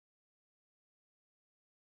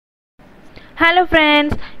Hello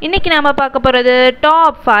friends, இன்னைக்கு நாம பார்க்க போறது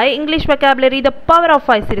top 5 English vocabulary the power of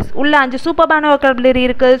 5 series. உள்ள 5 சூப்பரான vocabulary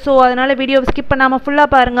இருக்கு. சோ அதனால வீடியோவை ஸ்கிப் பண்ணாம ஃபுல்லா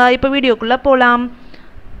பாருங்க. இப்போ வீடியோக்குள்ள போலாம்.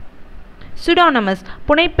 Pseudonymous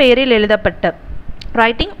புனைப்பெயரில் எழுதப்பட்ட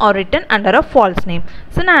writing or written under a false name.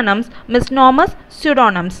 Synonyms misnomers,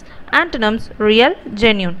 pseudonyms. Antonyms real,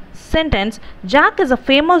 genuine. Sentence: Jack is a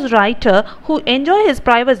famous writer who enjoys his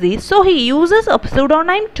privacy, so he uses a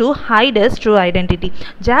pseudonym to hide his true identity.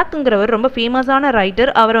 ஜாக்ங்கிறவர் ரொம்ப ஃபேமஸான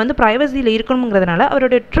writer. அவர் வந்து பிரைவசியில் இருக்கணுங்கிறதுனால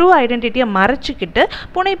அவருடைய true ஐடென்டிட்டியை மறைச்சிக்கிட்டு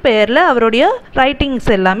புனைப்பெயரில் அவருடைய writings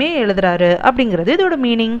எல்லாமே எழுதுறாரு அப்படிங்கிறது இதோட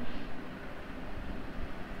meaning.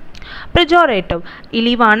 Pejorative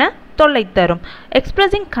இழிவான, தொல்லை தரும்.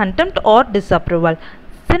 Expressing contempt or disapproval.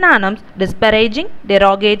 Synonyms disparaging,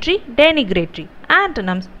 derogatory, denigratory.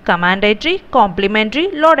 Antonyms commendatory, complimentary,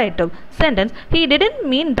 laudative. Sentence: He didn't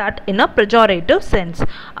mean that in a pejorative sense.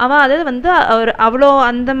 அவ அது வந்து அவ்வளோ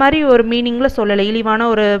அந்த மாதிரி ஒரு மீனிங்கில் சொல்லலை, இழிவான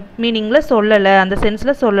ஒரு மீனிங்கில் சொல்லலை, அந்த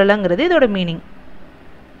சென்ஸில் சொல்லலைங்கிறது இதோட மீனிங்.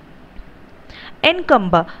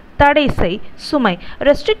 Encumber தடை செய், சுமை.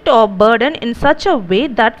 Restrict or burden in such a way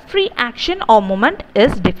that free action or movement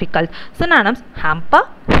is difficult. Synonyms hamper,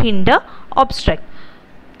 hinder, obstruct.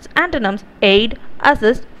 Antonyms aid,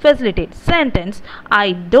 assist, facilitate. Sentence: I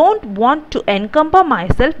don't want to encumber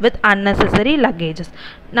myself with unnecessary luggages.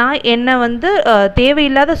 நான் என்ன வந்து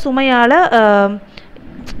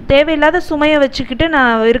தேவையில்லாத சுமையை வச்சுக்கிட்டு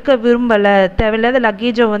நான் இருக்க விரும்பலை, தேவையில்லாத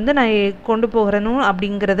லக்கேஜை வந்து நான் கொண்டு போகிறனும்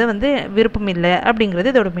அப்படிங்கிறத வந்து விருப்பம் இல்லை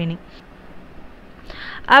அப்படிங்கிறது இதோட மீனிங்.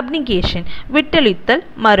 Abnegation விட்டளித்தல்,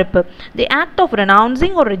 மறுப்பு. The act of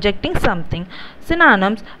renouncing or rejecting something.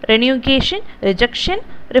 Synonyms renunciation, rejection,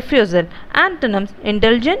 refusal. Antonyms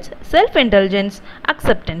indulgence, self-indulgence,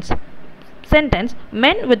 acceptance. Sentence: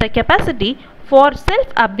 Men with the capacity for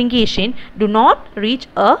self-abnegation do not reach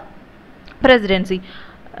a presidency.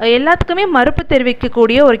 எல்லாத்துக்குமே மறுப்பு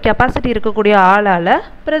தெரிவிக்கக்கூடிய ஒரு கெப்பாசிட்டி இருக்கக்கூடிய ஆளால்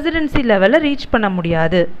பிரசிடென்சி லெவலில் reach பண்ண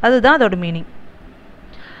முடியாது, அதுதான் அதோட மீனிங்.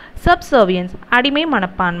 Subservience அடிமை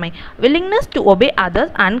மனப்பான்மை. Willingness to obey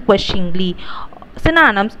others unquestioningly.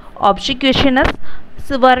 Synonyms obsequiousness,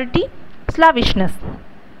 severity, slavishness.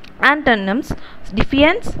 Antonyms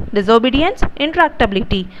defiance, disobedience,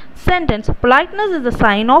 intractability. Sentence: Politeness is a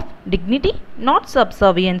sign of dignity, not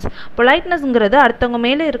subservience. Politenessங்கிறது அடுத்தவங்க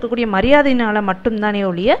மேலே இருக்கக்கூடிய மரியாதையினால மட்டும்தானே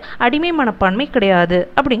ஒழிய அடிமை மனப்பான்மை கிடையாது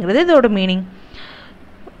அப்படிங்கிறது இதோட மீனிங்.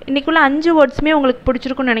 இன்றைக்குள்ள 5 வேர்ட்ஸுமே உங்களுக்கு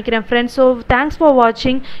பிடிச்சிருக்குன்னு நினைக்கிறேன் ஃப்ரெண்ட்ஸ். ஸோ தேங்க்ஸ் ஃபார்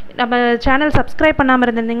வாட்சிங். நம்ம சேனல் சப்ஸ்கிரைப் பண்ணாமல்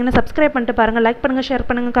இருந்திருந்தீங்கன்னா சப்ஸ்கிரைப் பண்ணிட்டு பாருங்கள், லைக் பண்ணுங்கள், ஷேர்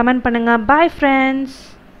பண்ணுங்கள், கமெண்ட் பண்ணுங்கள். Bye friends.